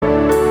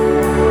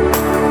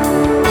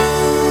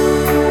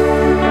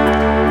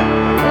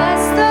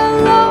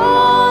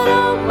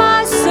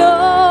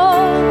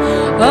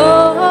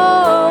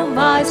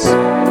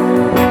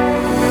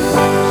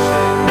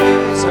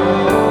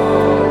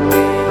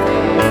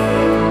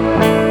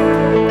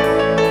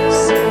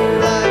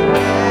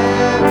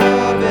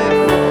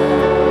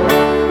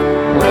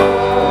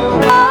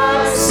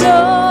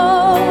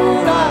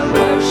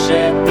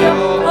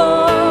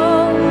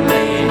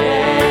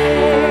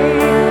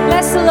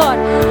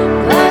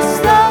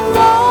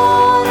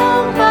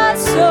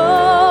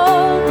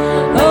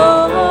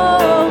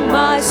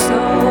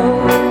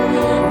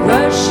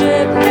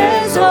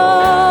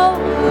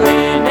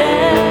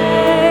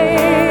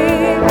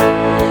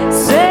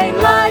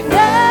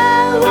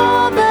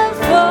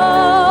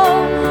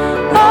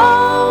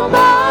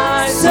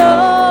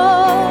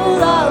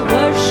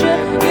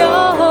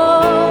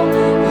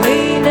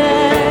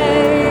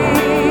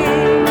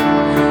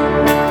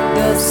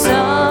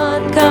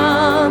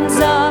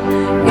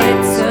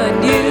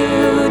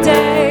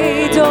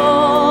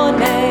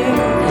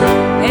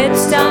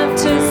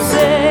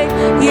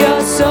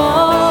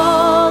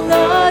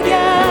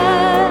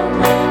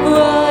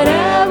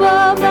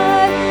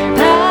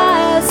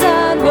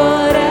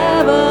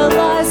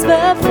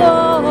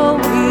before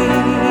me.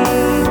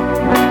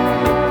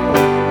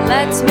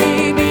 Let me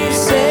be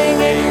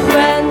singing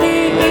when the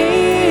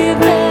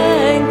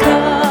evening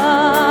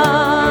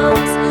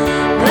comes.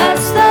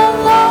 Bless the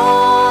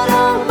Lord,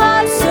 oh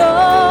my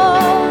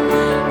soul,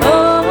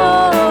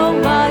 oh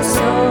my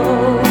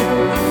soul.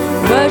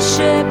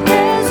 Worship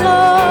His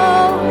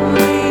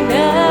holy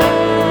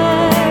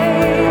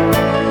name.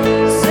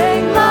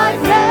 Sing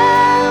like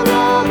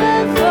never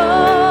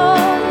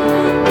before,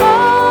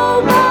 oh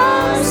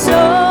my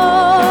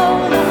soul.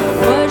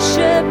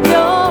 Worship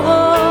Your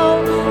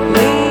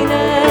holy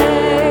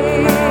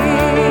name.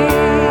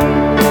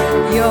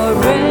 You're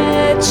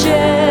rich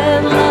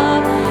in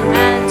love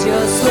and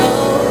You're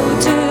slow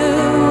to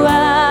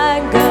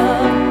anger.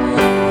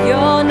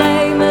 Your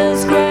name is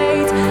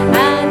great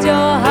and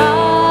Your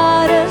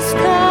heart is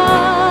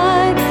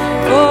kind.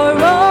 For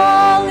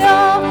all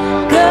Your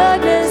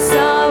goodness I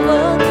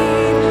will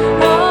keep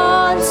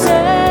on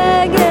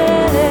singing.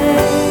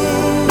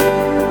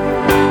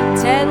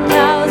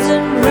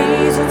 10,000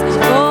 reasons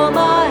for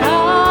my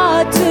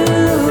heart to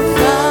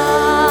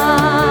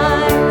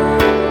find.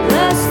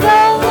 Bless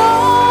the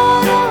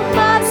Lord, oh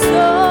my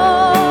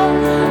soul,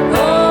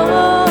 oh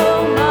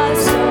my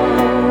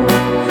soul.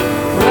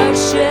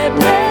 Worship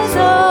His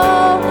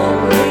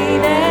holy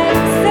name.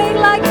 Sing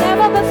like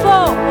never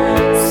before.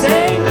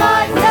 Sing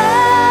like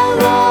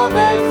never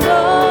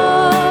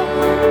before.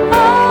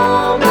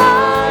 Oh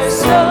my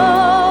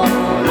soul,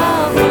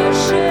 I'll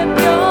worship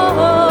Your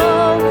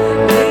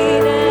holy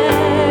name.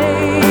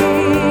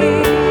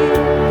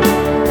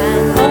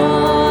 And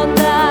on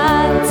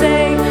that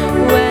day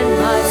when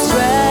my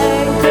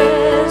strength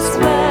is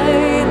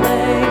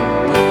failing,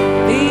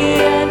 the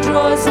end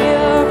draws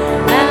near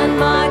and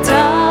my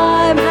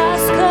time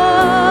has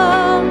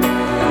come.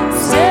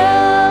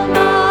 Still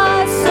my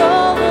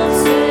soul will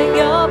sing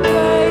Your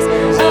praise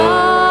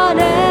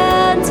unending.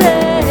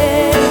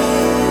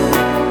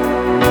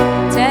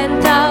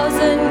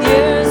 10,000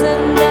 years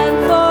and then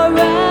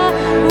forevermore.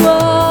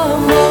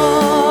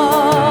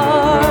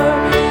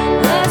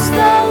 Bless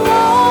the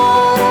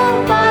Lord, oh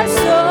my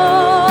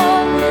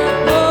soul,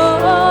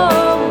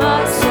 oh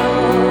my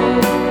soul.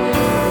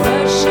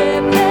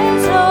 Worship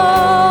His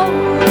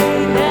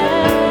holy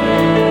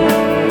name.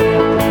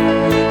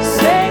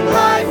 Sing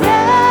like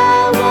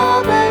never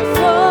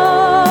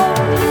before,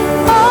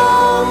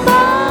 oh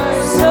my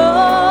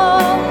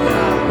soul.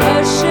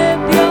 Worship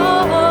Your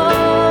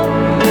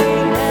holy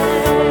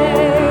name.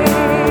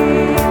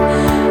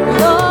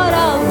 Lord,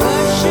 I'll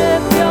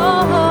worship Your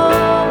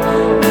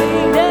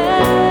holy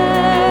name.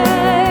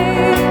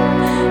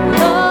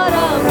 Lord,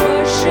 I'll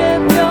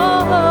worship Your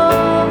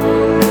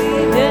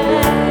holy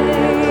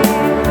name.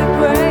 We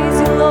praise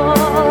You,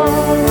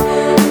 Lord.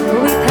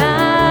 We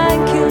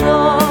thank You,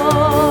 Lord.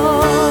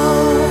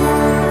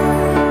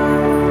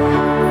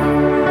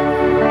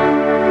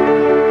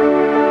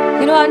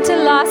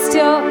 Until last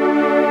year,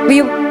 we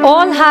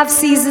all have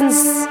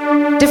seasons,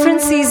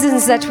 different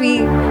seasons that we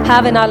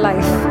have in our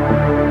life.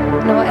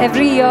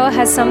 Every year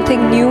has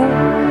something new,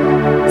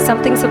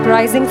 something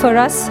surprising for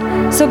us.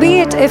 So be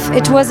it if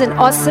it was an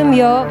awesome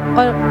year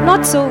or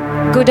not so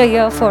good a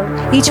year for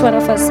each one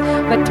of us.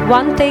 But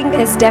one thing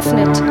is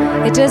definite.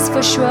 It is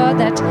for sure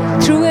that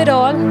through it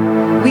all,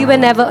 we were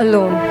never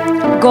alone.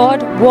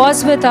 God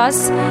was with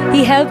us.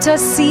 He helped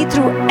us see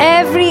through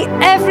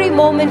every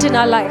moment in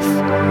our life.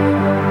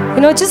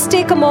 Just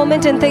take a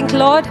moment and think,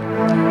 Lord,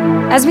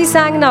 as we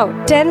sang now,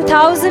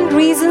 10,000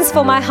 reasons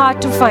for my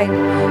heart to find.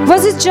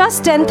 Was it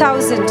just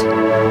 10,000?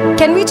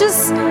 Can we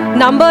just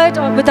number it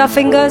with our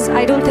fingers?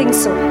 I don't think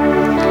so.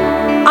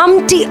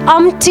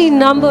 Umpty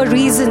number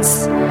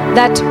reasons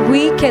that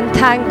we can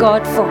thank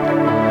God for.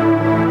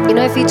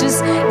 If we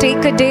just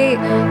take a day,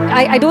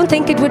 I don't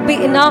think it would be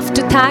enough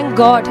to thank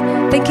God,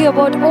 thinking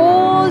about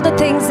all the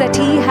things that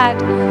He had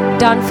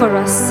done for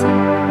us.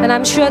 And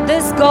I'm sure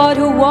this God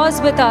who was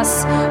with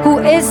us, who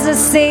is the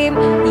same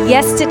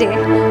yesterday,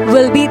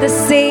 will be the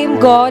same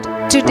God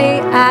today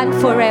and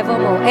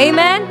forevermore.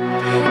 Amen?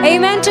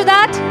 Amen to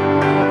that?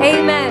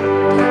 Amen.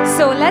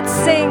 So let's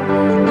sing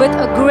with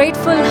a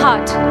grateful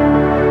heart.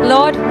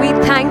 Lord, we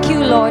thank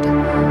You, Lord.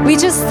 We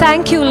just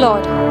thank You,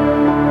 Lord.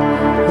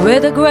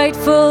 With a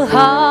grateful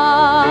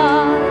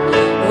heart,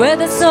 with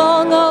a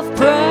song of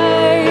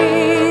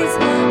praise,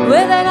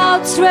 with an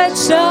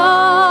outstretched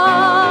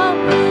arm,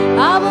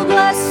 I will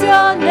bless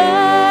Your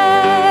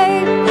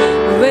name.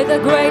 With a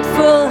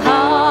grateful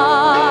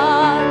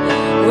heart,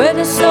 with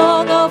a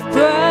song of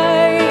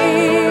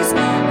praise,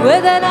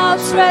 with an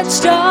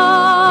outstretched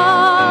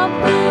arm,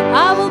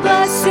 I will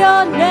bless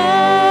Your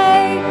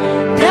name.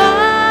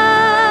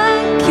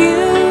 Thank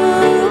You,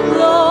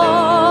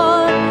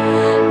 Lord.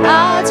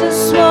 I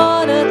just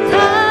want to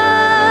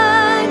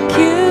thank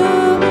You,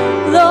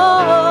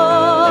 Lord.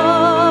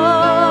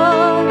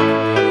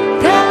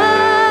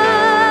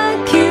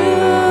 Thank You,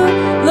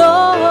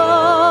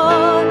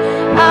 Lord.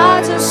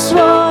 I just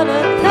want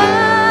to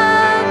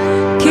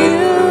thank You,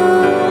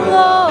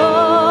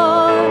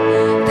 Lord.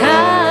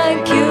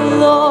 Thank You,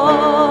 Lord.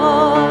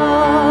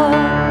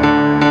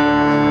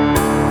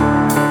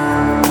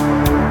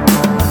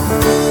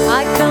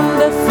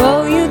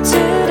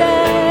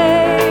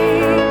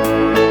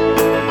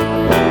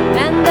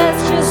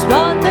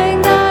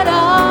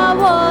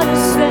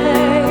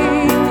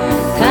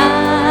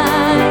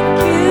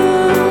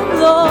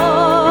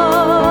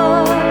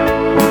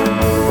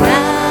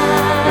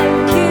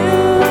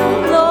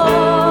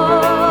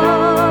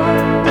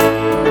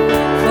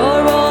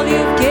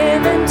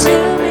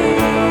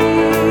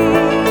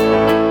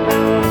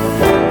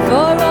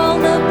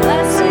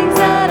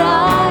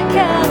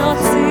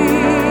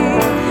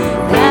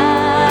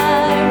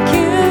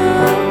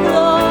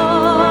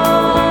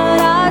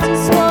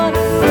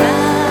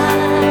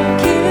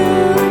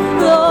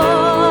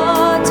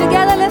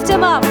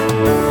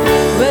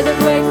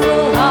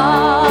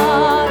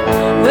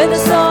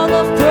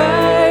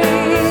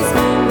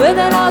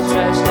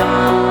 outstretched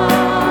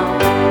arm,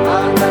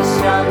 I'll bless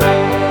your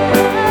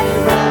name.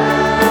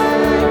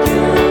 Thank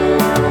you,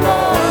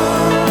 Lord.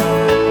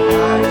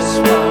 I just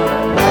wanna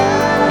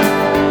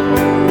thank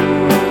you,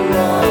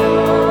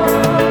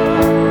 Lord.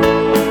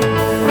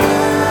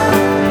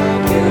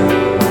 Thank you,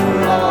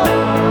 Lord.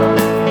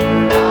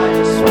 I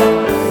just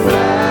wanna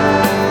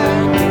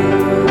thank you,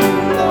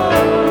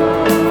 Lord.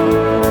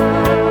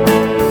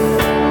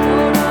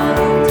 For all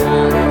you've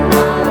done in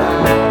my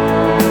life.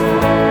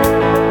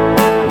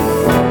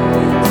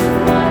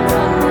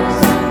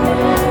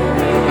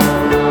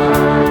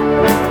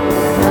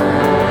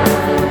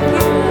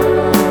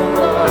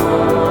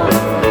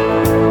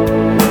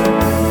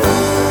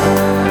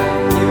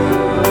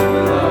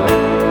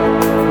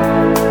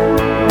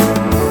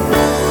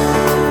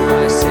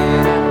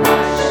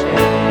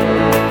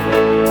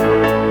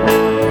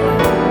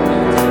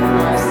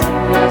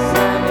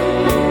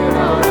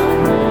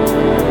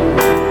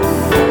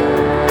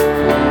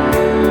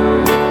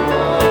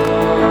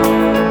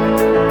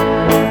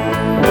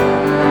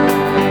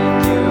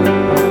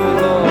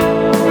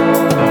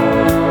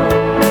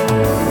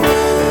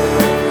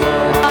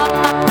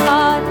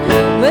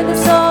 With a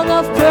song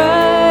of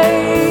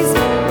praise,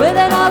 with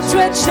an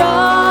outstretched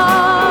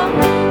arm,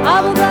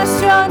 I will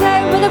bless your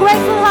name with a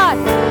grateful heart,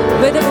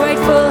 with a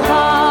grateful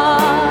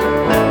heart,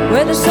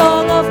 with a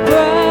song of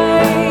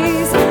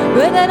praise,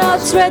 with an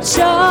outstretched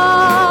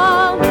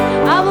arm,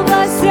 I will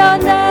bless your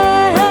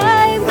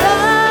name.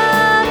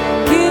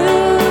 Thank you,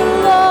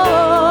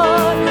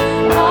 Lord.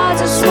 I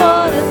just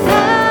want to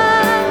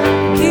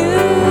thank you,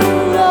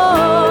 Lord.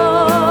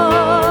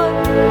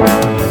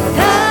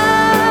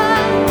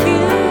 Thank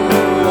you,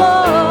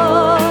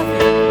 Lord.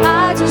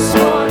 I just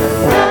want to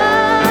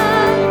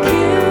thank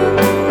you,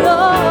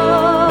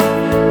 Lord.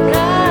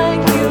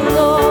 Thank you,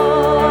 Lord.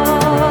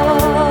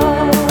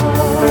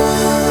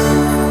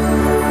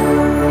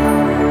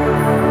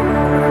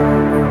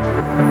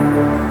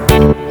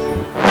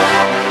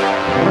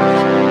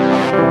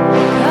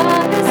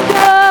 God is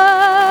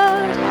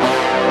good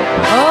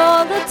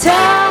all the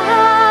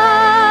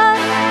time.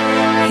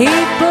 He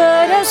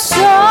put a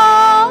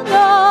song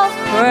of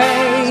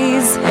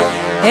praise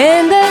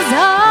in this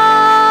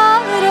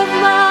heart of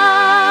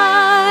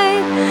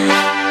mine.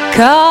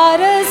 God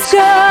is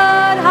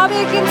good. How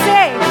many can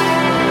say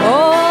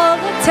all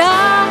the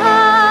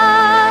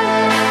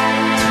time?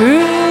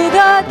 Through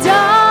the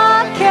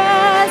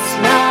darkest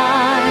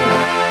night,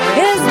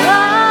 His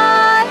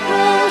light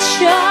will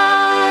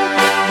shine.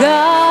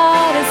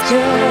 God is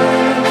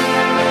good.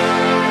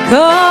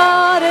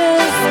 God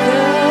is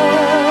good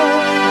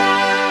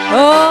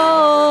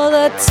all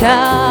the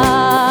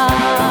time.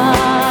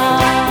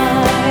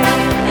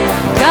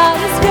 God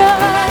is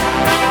good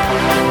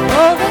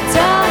all the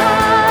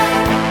time.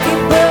 He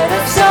put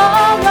a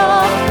song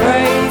of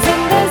praise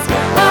in this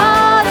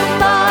heart of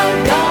mine.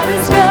 God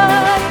is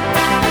good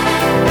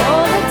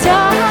all the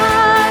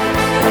time.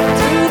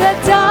 Through the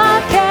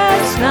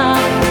darkest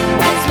night,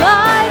 His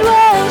light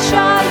will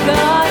shine.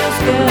 God is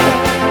good.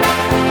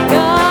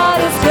 God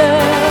is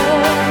good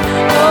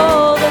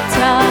all the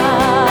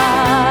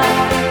time.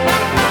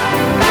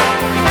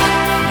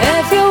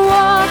 If you're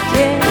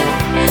walking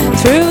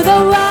through the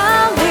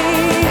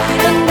valley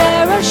and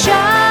there are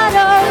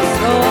shadows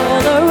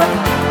all around,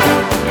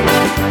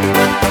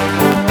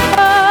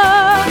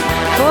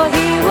 for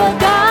He will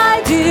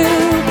guide you,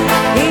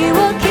 He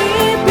will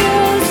keep you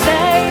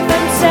safe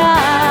and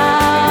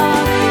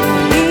sound.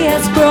 He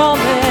has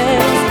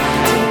promised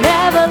to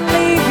never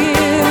leave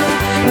you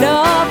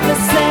nor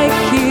forsake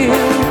you,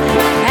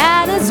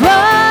 and His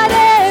word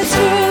is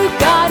true.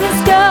 God is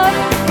good.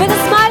 With a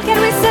smile can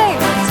we sing?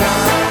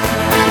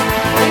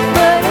 We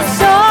put a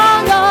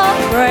song of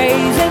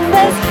praise in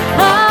this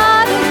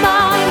heart of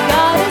mine.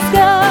 God is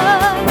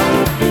good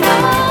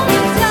all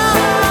the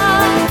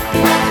time.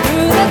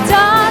 Through the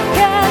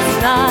darkest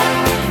night,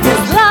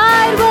 His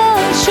light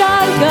will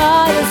shine.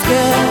 God is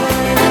good.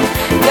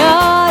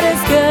 God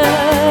is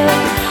good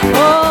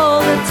all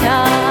the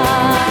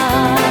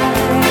time.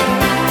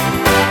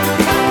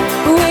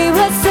 We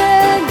were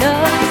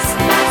sinners,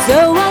 so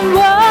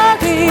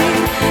unworthy,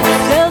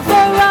 still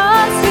for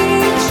us He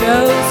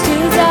chose to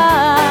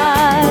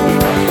die.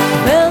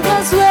 Filled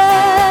us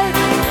with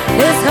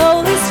His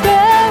Holy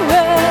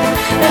Spirit,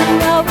 and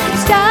now we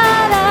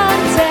stand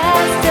and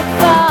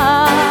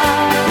testify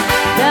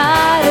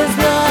that His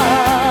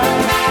love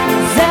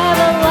is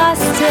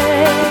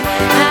everlasting,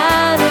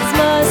 and His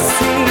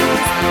mercies,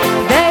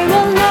 they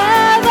will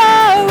never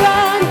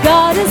end.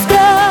 God is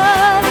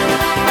good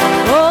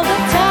all the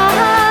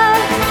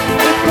time.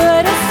 He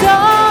put a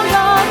song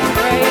of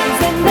praise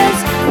in this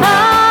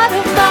heart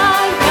of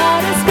mine.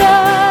 God is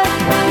good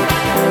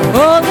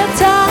all the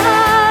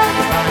time.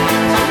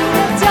 Through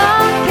the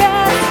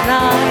darkest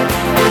night,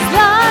 His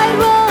light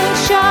will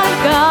shine.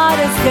 God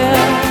is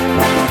good.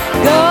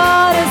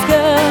 God is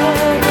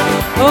good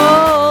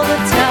all the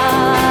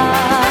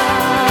time.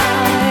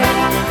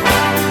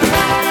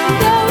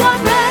 Though I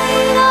may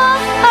not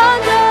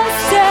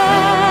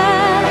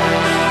understand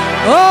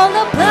all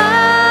the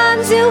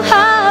plans You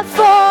have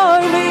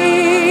for me,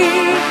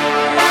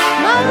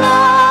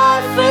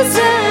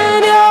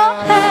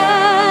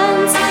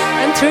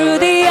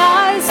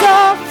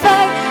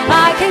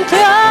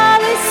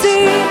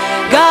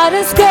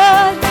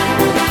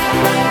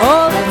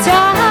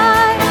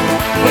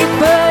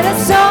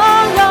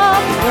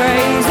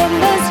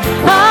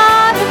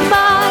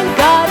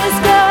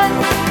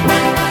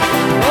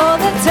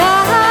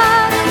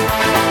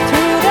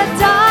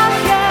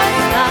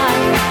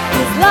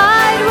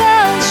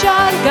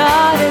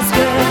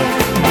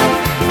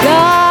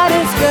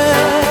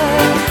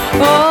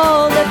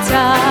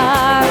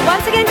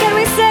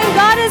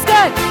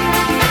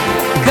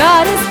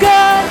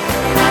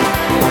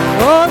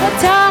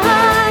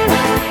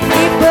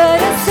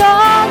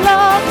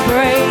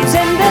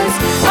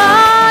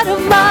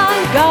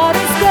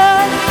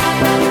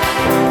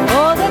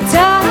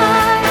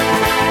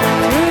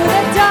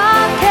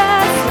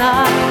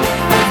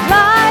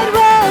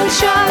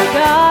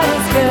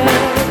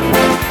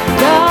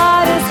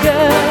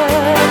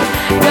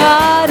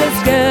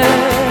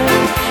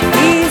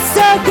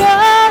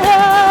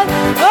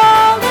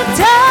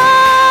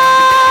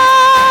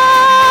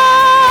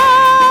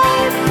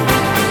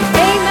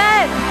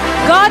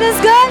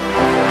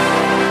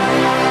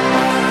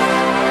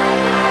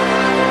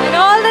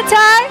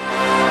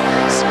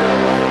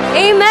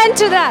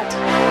 Amen to that.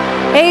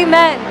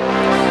 Amen.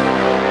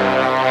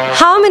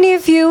 How many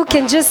of you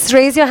can just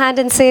raise your hand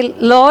and say,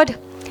 Lord,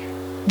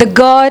 the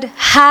God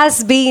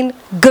has been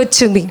good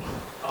to me?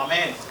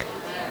 Amen.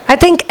 I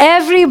think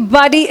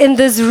everybody in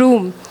this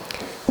room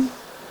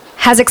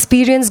has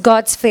experienced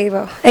God's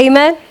favor.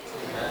 Amen?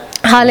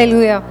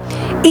 Hallelujah.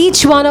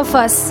 Each one of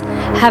us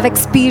have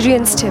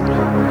experienced Him.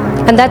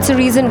 And that's the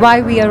reason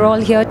why we are all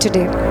here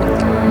today.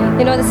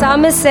 You know, the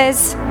psalmist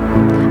says,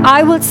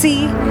 I will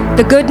see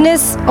the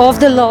goodness of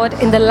the Lord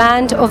in the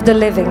land of the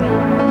living.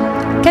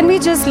 Can we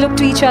just look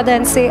to each other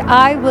and say,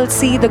 I will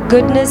see the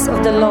goodness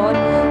of the Lord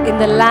in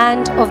the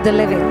land of the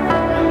living.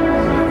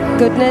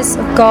 Goodness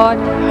of God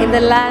in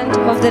the land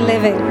of the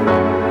living.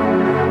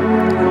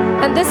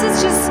 And this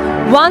is just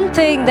one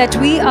thing that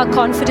we are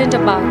confident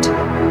about.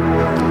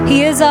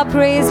 He is our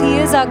praise, He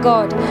is our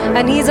God,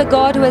 and He is a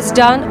God who has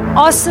done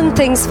awesome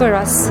things for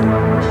us.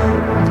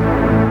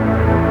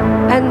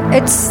 And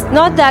it's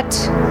not that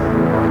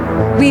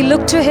we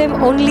look to Him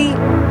only,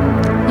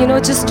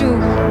 just to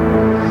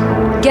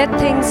get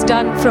things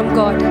done from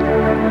God.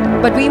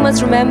 But we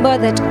must remember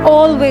that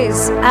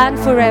always and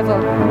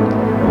forever,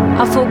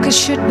 our focus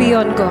should be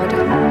on God,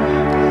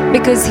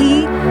 because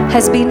He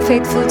has been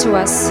faithful to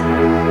us.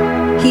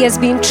 He has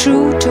been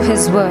true to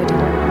His word.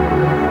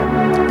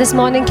 This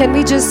morning, can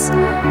we just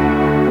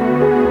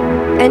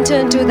enter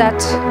into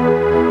that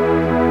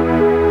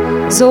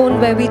zone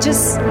where we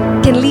just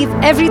can leave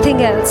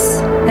everything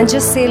else and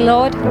just say,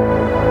 Lord,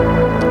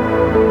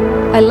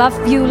 I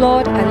love you,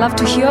 Lord. I love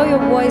to hear your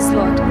voice,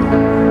 Lord,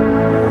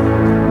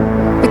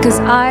 because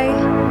I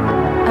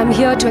am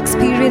here to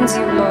experience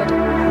you, Lord.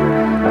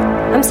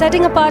 I'm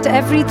setting apart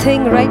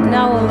everything right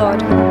now, oh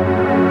Lord.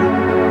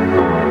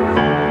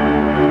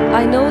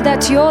 I know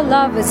that your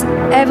love is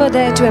ever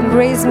there to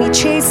embrace me,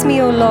 chase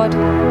me, oh Lord,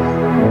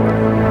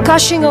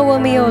 gushing over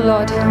me, oh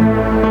Lord.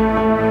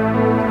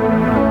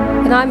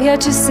 And I'm here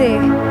to say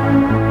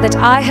that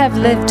I have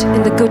lived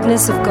in the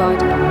goodness of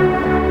God.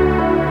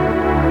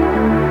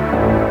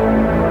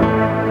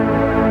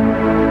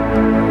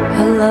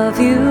 I love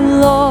you,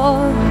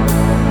 Lord.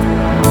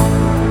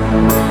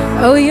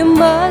 Oh, your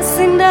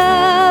mercy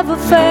never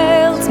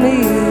fails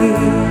me.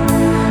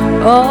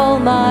 All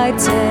my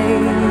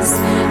days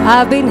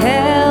I've been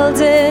held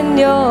in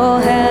your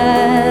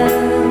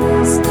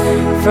hands.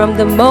 From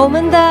the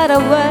moment that I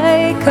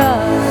wake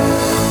up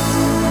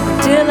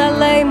till I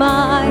lay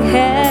my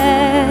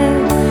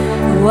head,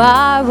 oh,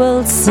 I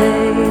will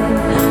sing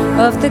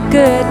of the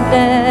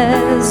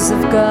goodness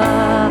of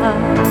God.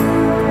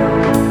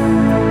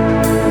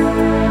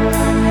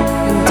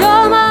 And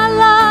all my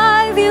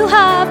life you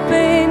have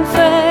been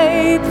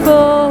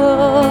faithful.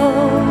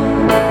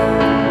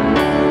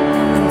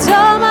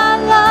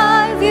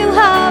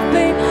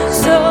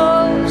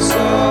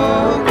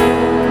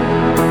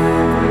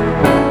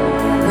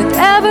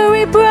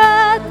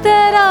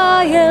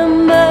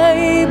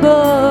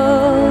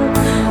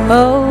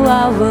 Oh,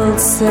 I will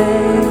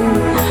sing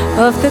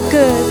of the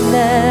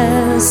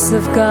goodness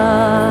of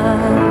God.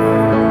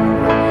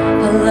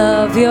 I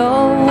love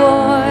your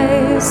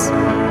voice.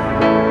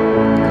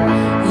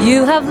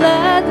 You have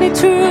led me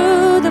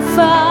through the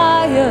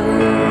fire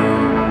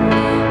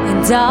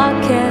and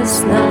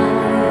darkest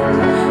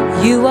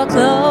night. You are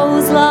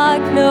close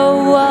like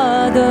no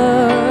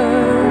other.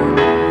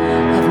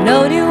 I've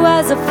known you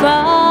as a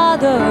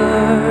father.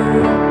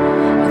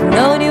 I've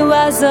known you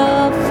as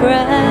a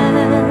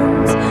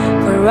friend.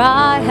 For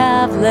I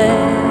have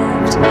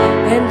lived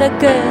in the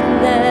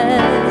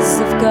goodness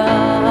of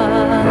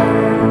God.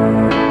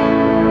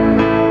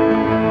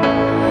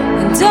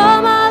 And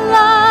all my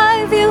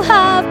life you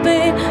have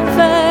been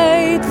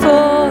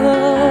faithful.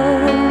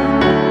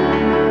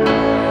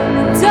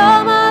 And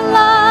all my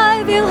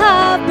life you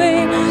have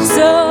been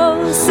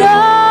so, so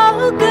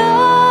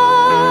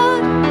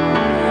good.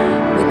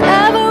 With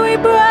every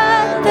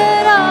breath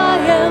that I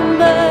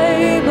am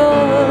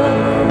able,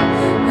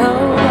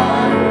 oh,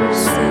 I will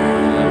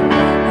sing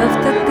of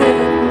the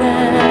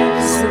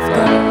goodness of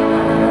God.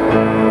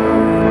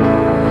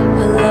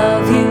 I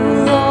love you,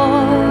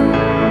 Lord.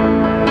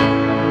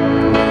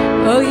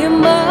 Oh, your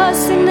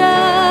mercy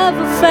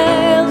never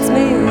fails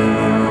me.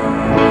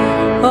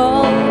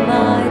 All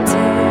my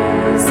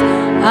days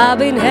I've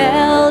been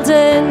held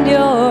in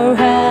your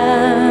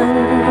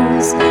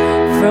hands.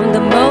 From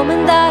the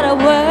moment that I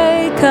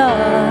wake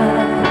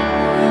up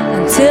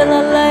until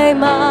I lay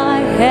my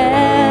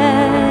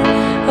head,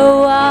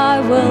 oh, I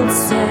will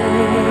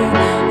sing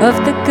of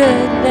the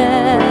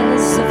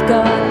goodness of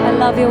God. I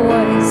love your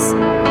voice.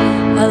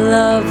 I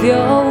love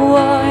your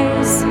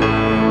voice.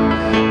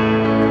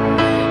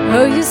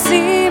 Oh, you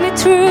see me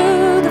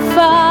through the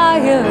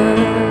fire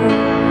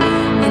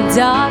and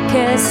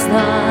darkest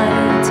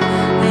night.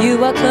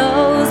 You are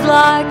close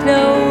like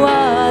no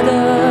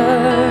other.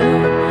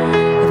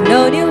 I've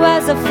known you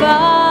as a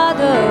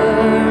father.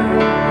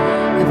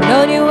 I've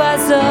known you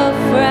as a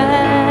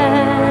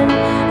friend.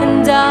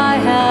 And I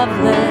have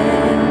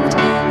lived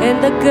in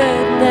the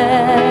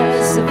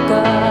goodness of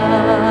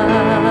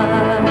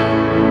God.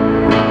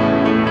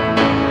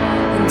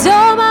 And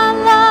all my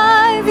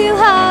life you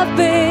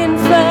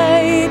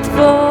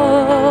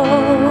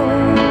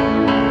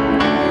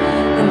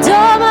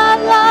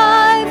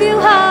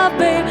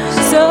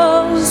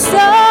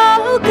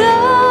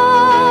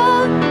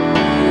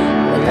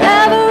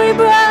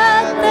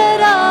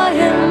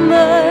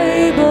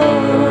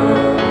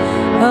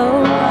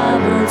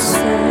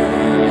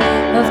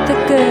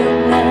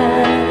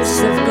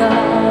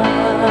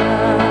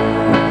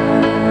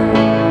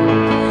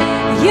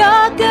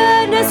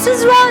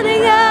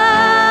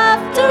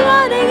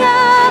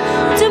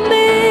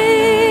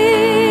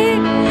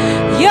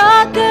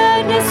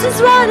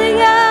is running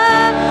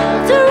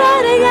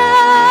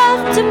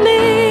after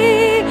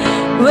me.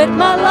 With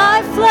my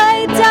life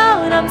laid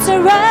down, I'm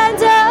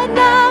surrendered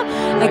now.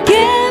 I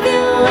give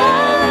you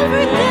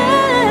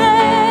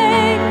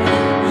everything.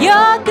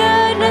 Your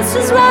goodness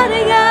is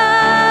running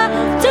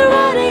after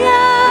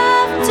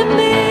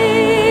me.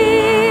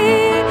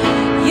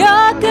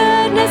 Your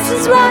goodness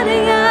is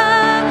running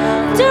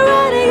after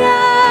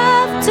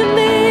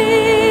me.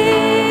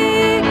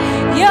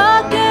 Your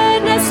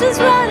goodness is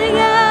running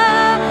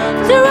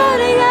after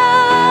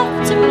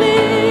me.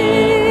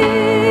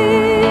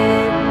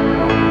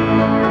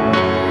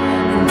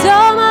 And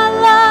all my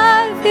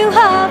life you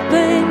have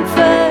been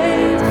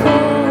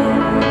faithful.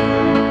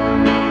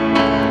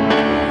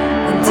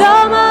 And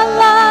all my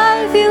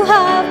life you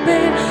have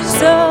been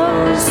so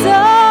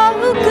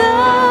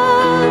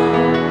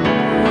good.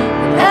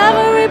 With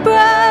every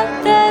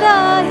breath that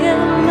I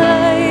am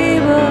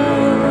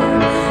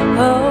able,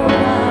 oh, I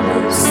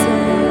will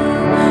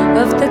sing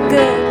of the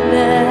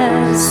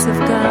goodness of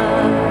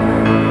God.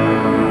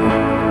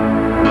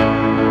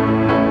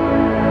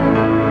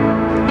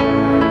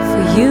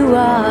 For you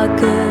are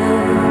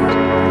good,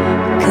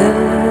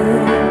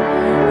 good,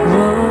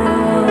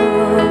 oh,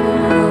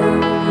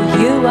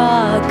 you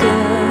are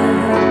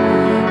good,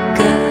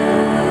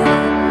 good,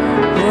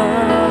 oh,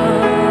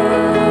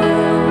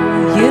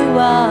 you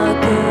are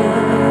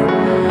good,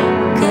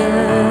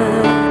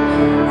 good,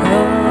 oh,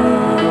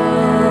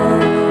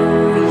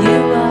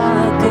 you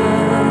are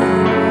good,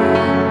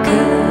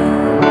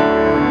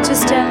 good.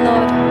 Just tell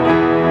Lord,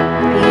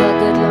 you are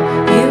good,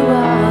 Lord. You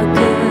are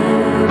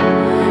good,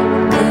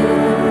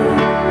 good,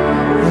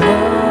 oh,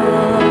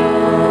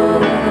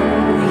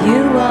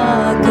 you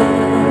are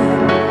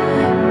good,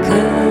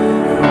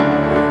 good,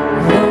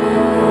 oh,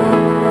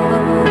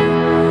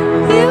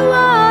 you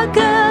are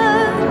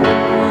good,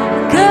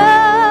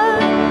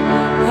 good,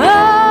 oh,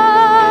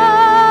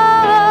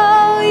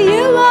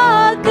 you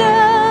are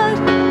good,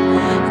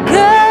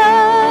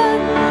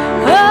 good,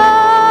 oh,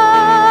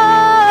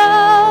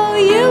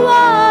 you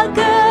are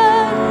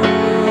good,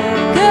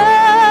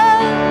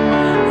 good,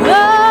 oh,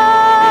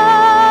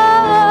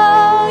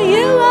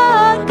 you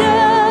are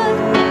good,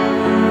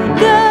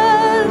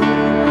 good,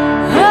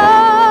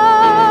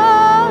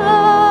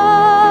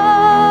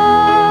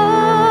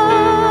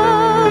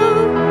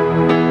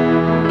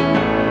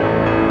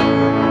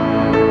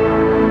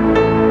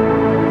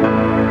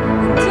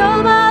 And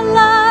all my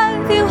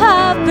life you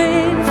have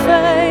been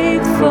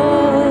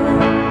faithful.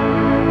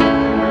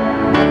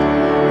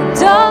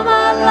 And all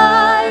my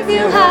life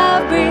you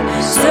have been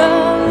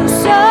so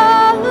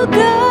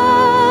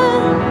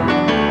good.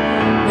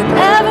 With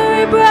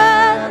every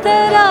breath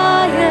that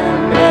I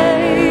am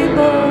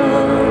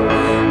able,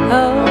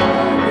 oh,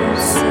 I will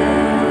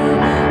sing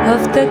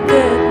of the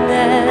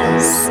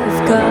goodness of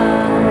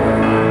God.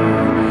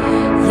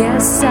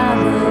 Yes, I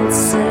will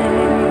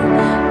sing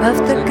of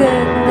the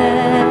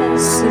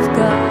goodness of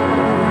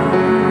God.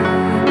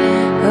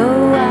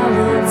 Oh, I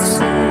will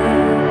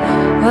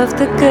sing of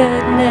the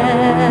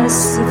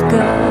goodness of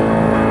God.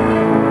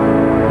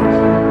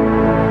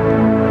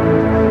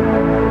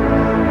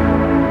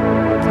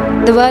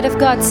 The Word of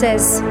God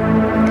says,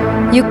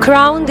 you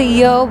crown the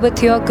year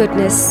with your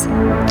goodness.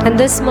 And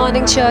this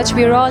morning, church,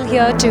 we're all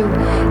here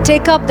to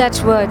take up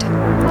that word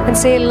and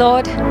say,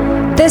 Lord,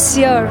 this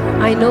year,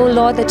 I know,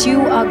 Lord, that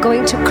you are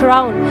going to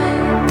crown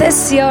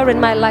this year in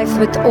my life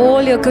with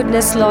all your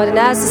goodness, Lord. And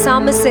as the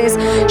psalmist says,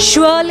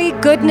 surely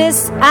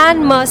goodness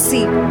and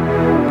mercy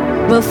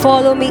will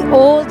follow me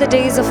all the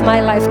days of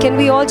my life. Can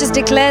we all just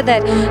declare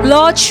that?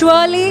 Lord,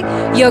 surely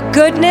your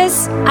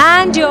goodness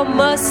and your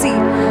mercy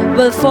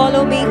will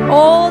follow me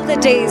all the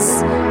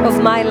days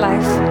of my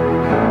life.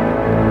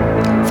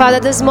 Father,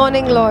 this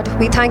morning, Lord,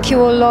 we thank you,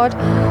 O Lord,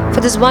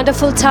 for this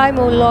wonderful time,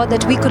 O Lord,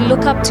 that we could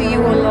look up to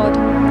you, O Lord,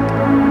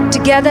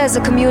 together as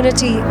a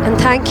community, and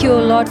thank you, O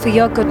Lord, for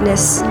your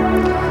goodness.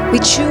 We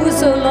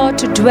choose, O Lord,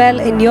 to dwell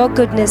in your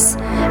goodness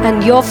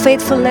and your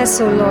faithfulness,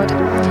 O Lord.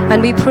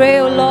 And we pray,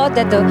 O Lord,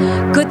 that the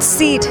good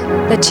seed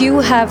that you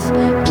have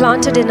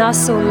planted in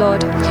us, O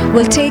Lord,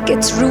 will take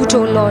its root,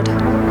 O Lord.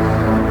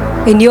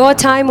 In your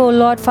time, O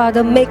Lord,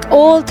 Father, make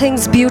all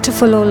things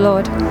beautiful, O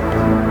Lord.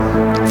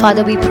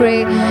 Father, we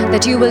pray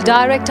that you will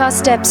direct our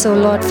steps, O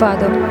Lord,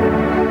 Father.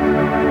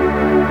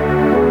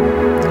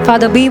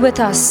 Father, be with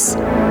us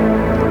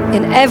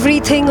in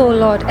everything, O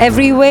Lord,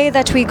 every way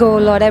that we go, O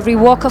Lord, every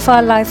walk of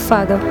our life,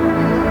 Father.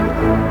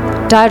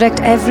 Direct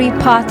every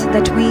path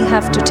that we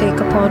have to take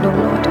upon, O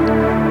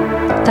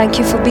Lord. Thank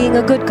you for being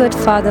a good, good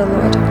Father,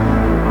 Lord.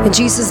 In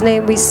Jesus'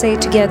 name we say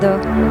together,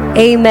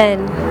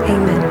 Amen.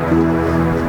 Amen.